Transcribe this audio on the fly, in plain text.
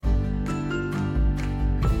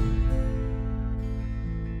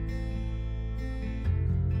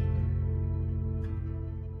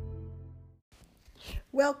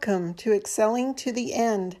Welcome to Excelling to the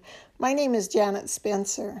End. My name is Janet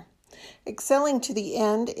Spencer. Excelling to the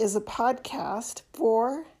End is a podcast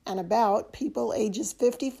for and about people ages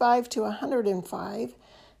 55 to 105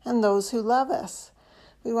 and those who love us.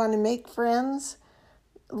 We want to make friends,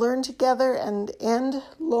 learn together, and end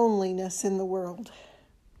loneliness in the world.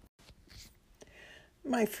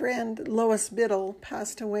 My friend Lois Biddle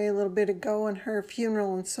passed away a little bit ago, and her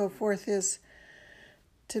funeral and so forth is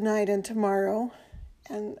tonight and tomorrow.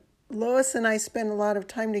 And Lois and I spent a lot of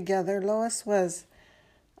time together. Lois was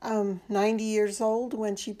 90 years old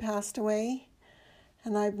when she passed away,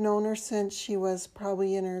 and I've known her since she was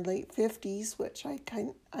probably in her late 50s, which I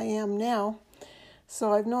am now.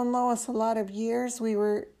 So I've known Lois a lot of years. We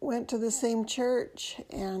went to the same church,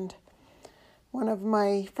 and one of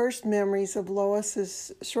my first memories of Lois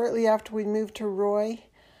is shortly after we moved to Roy,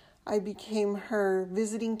 I became her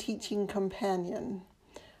visiting teaching companion.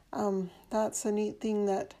 That's a neat thing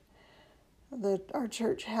that our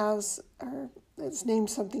church has, or it's named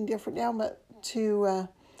something different now, but to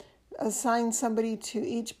assign somebody to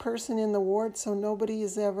each person in the ward so nobody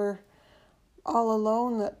is ever all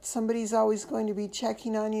alone, that somebody's always going to be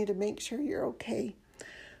checking on you to make sure you're okay.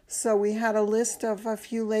 So we had a list of a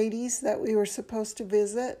few ladies that we were supposed to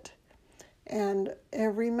visit, and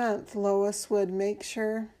every month Lois would make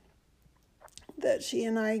sure that she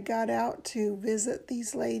and I got out to visit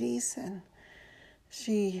these ladies, and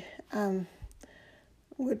she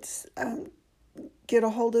would get a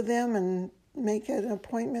hold of them and make an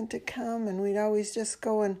appointment to come, and we'd always just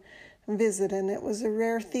go and visit. And it was a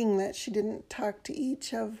rare thing that she didn't talk to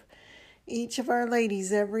each of our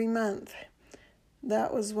ladies every month.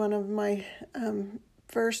 That was one of my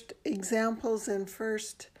first examples and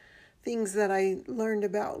first things that I learned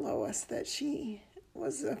about Lois, that she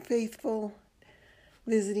was a faithful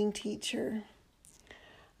visiting teacher.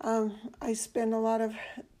 I spent a lot of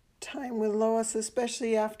time with Lois,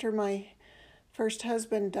 especially after my first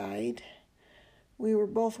husband died. We were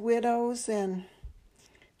both widows, and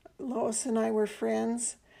Lois and I were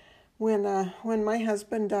friends. When my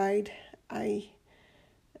husband died, I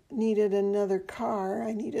needed another car.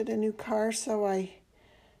 I needed a new car, so I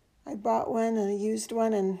bought one, and I used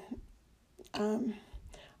one, and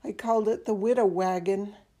I called it the widow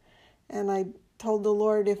wagon, and I told the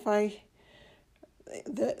Lord,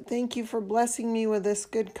 thank you for blessing me with this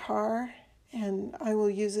good car, and I will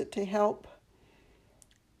use it to help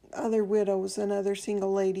other widows and other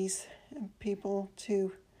single ladies and people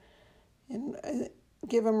and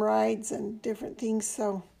give them rides and different things.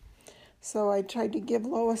 So I tried to give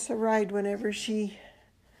Lois a ride whenever she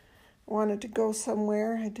wanted to go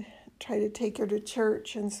somewhere. I'd try to take her to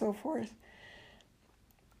church and so forth.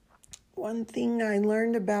 One thing I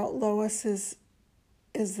learned about Lois is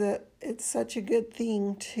that it's such a good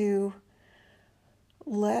thing to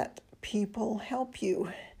let people help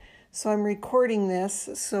you. So I'm recording this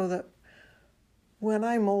so that when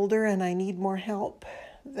I'm older and I need more help,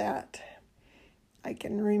 that I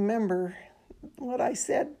can remember what I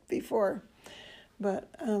said before.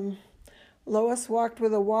 But Lois walked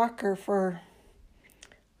with a walker for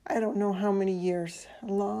I don't know how many years, a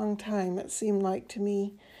long time it seemed like to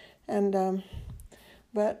me. And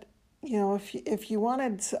but you know, if you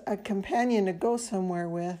wanted a companion to go somewhere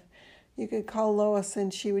with, you could call Lois,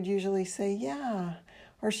 and she would usually say, yeah.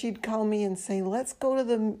 Or she'd call me and say, let's go to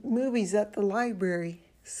the movies at the library.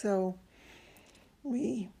 So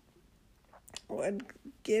we would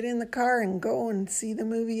get in the car and go and see the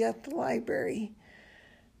movie at the library.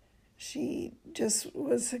 She just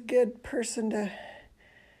was a good person to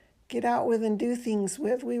get out with and do things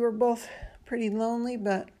with. We were both pretty lonely,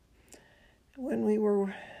 but when we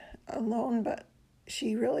were alone, but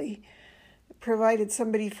she really provided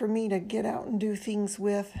somebody for me to get out and do things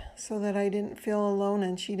with so that I didn't feel alone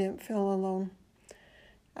and she didn't feel alone.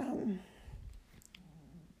 Let's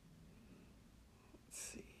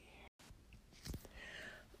see.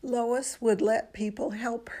 Lois would let people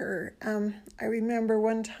help her. I remember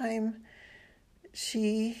one time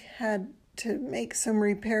she had to make some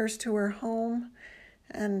repairs to her home,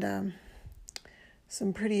 and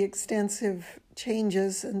some pretty extensive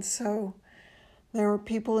changes, and so there were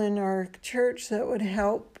people in our church that would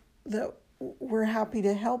help, that were happy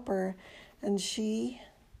to help her, and she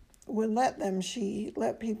would let them. She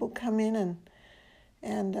let people come in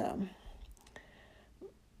and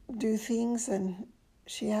do things, and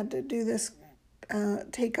she had to do this,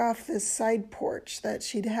 take off this side porch that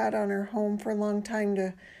she'd had on her home for a long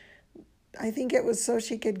time I think it was so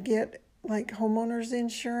she could get like homeowners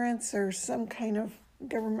insurance or some kind of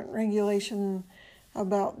government regulation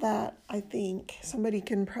about that, I think. Somebody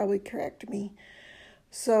can probably correct me.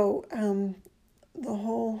 So the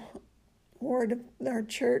whole ward of our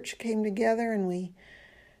church came together, and we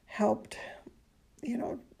helped,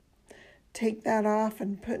 take that off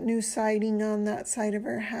and put new siding on that side of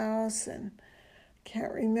her house. And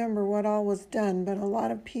can't remember what all was done, but a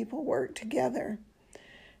lot of people worked together.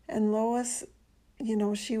 And Lois,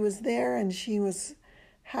 she was there, and she was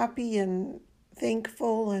happy and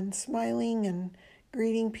thankful and smiling and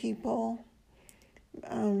greeting people.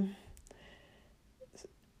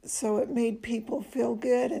 So it made people feel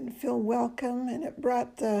good and feel welcome, and it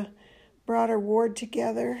brought our ward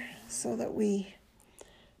together so that we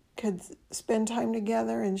could spend time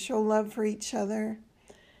together and show love for each other.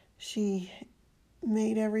 She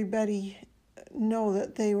made everybody know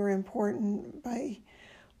that they were important by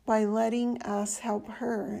letting us help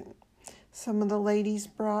her. Some of the ladies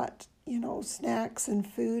brought, snacks and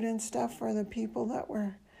food and stuff for the people that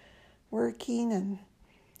were working, and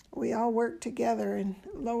we all worked together, and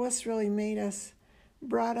Lois really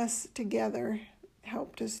brought us together,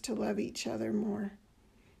 helped us to love each other more.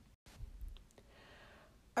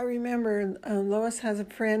 I remember Lois has a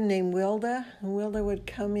friend named Wilda, and Wilda would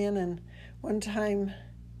come in and one time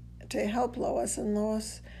to help Lois, and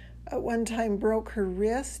Lois at one time broke her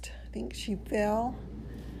wrist. I think she fell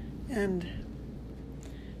and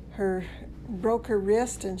broke her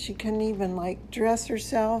wrist, and she couldn't even dress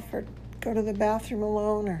herself or go to the bathroom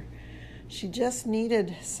alone, or she just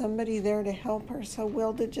needed somebody there to help her. So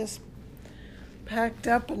Wilda just packed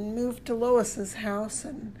up and moved to Lois's house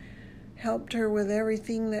and helped her with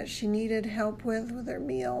everything that she needed help with her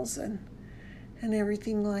meals and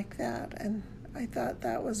everything like that. And I thought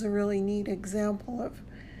that was a really neat example of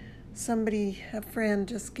a friend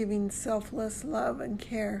just giving selfless love and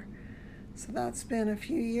care. So that's been a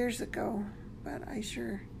few years ago, but I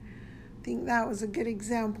sure think that was a good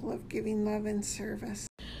example of giving love and service.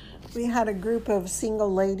 We had a group of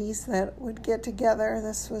single ladies that would get together.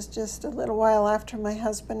 This was just a little while after my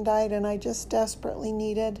husband died, and I just desperately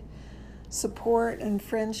needed support and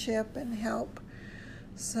friendship and help.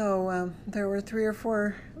 So there were 3 or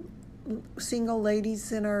 4 single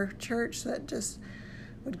ladies in our church that just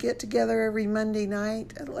would get together every Monday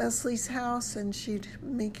night at Leslie's house, and she'd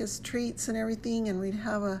make us treats and everything, and we'd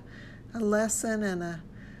have a lesson and a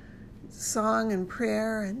song and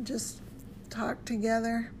prayer and just talk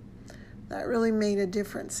together. That really made a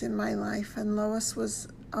difference in my life, and Lois was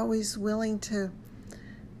always willing to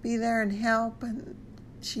be there and help, and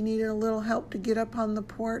she needed a little help to get up on the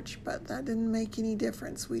porch, but that didn't make any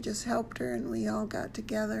difference. We just helped her, and we all got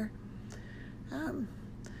together.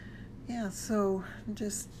 So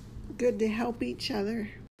just good to help each other.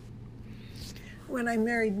 When I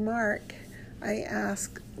married Mark, I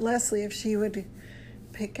asked Leslie if she would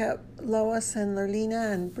pick up Lois and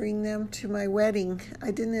Lurlina and bring them to my wedding.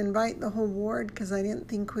 I didn't invite the whole ward because I didn't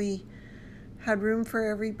think we had room for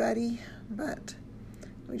everybody, but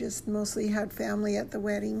we just mostly had family at the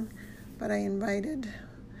wedding. But I invited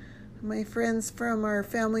my friends from our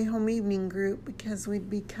family home evening group because we'd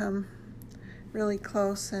become really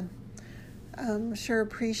close, and sure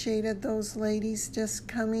appreciated those ladies just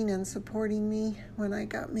coming and supporting me when I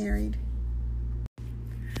got married.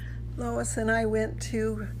 Lois and I went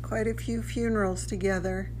to quite a few funerals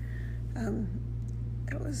together.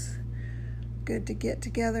 It was good to get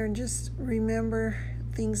together and just remember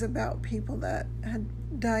things about people that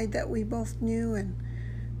had died that we both knew, and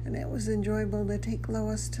it was enjoyable to take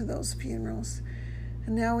Lois to those funerals.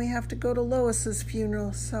 And now we have to go to Lois's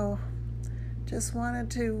funeral, so just wanted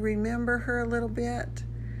to remember her a little bit,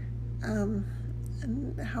 and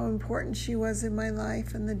how important she was in my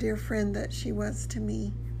life and the dear friend that she was to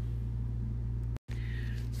me.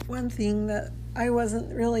 One thing that I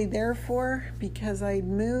wasn't really there for because I'd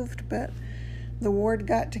moved, but the ward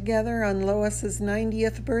got together on Lois's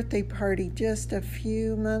 90th birthday party just a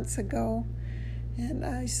few months ago, and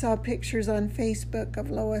I saw pictures on Facebook of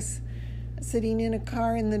Lois sitting in a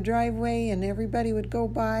car in the driveway, and everybody would go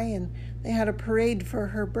by, and they had a parade for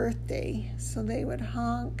her birthday, so they would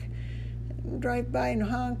honk, drive by and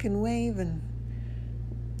honk and wave and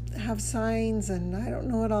have signs, and I don't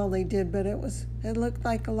know what all they did, but it looked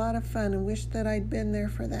like a lot of fun, and wished that I'd been there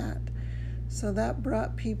for that. So that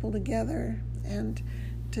brought people together and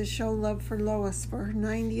to show love for Lois for her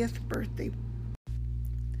 90th birthday.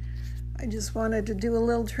 I just wanted to do a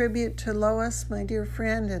little tribute to Lois, my dear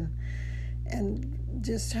friend, and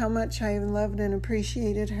just how much I loved and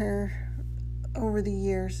appreciated her over the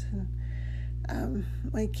years. And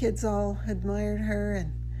my kids all admired her,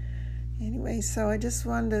 and anyway, so I just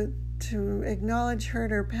wanted to acknowledge her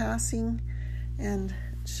at her passing and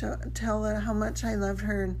tell her how much I loved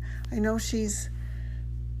her. And I know she's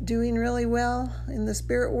doing really well in the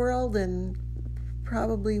spirit world and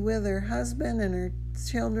probably with her husband and her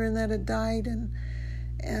children that had died,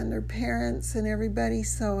 and her parents and everybody.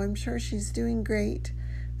 So I'm sure she's doing great.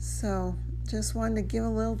 So just wanted to give a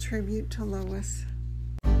little tribute to Lois.